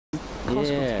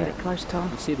impossible to get it close, Tom.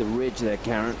 You see the ridge there,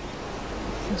 Karen.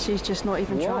 And she's just not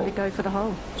even trying to go for the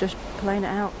hole, just playing it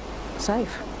out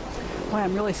safe. Well,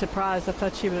 I'm really surprised. I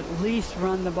thought she would at least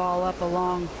run the ball up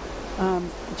along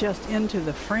just into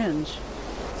the fringe.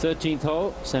 13th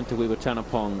hole, Centre we were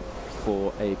Tanapong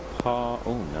for a par.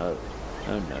 Oh no,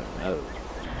 no, no, no.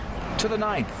 To the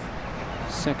 9th.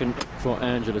 Second for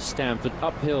Angela Stanford,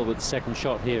 uphill with second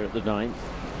shot here at the 9th.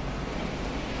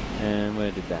 And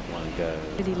where did that one go?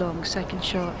 Really long second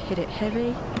shot, hit it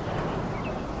heavy,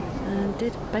 and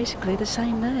did basically the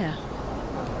same there.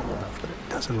 But it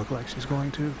doesn't look like she's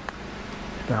going to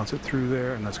bounce it through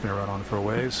there, and that's going to run on for a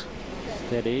ways.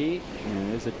 Steady.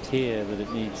 There's a tier that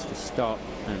it needs to stop,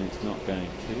 and it's not going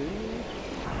to.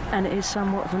 And it is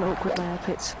somewhat of an awkward layup.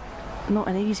 It's not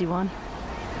an easy one.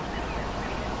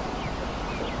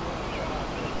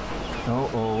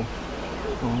 Oh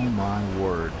my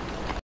word.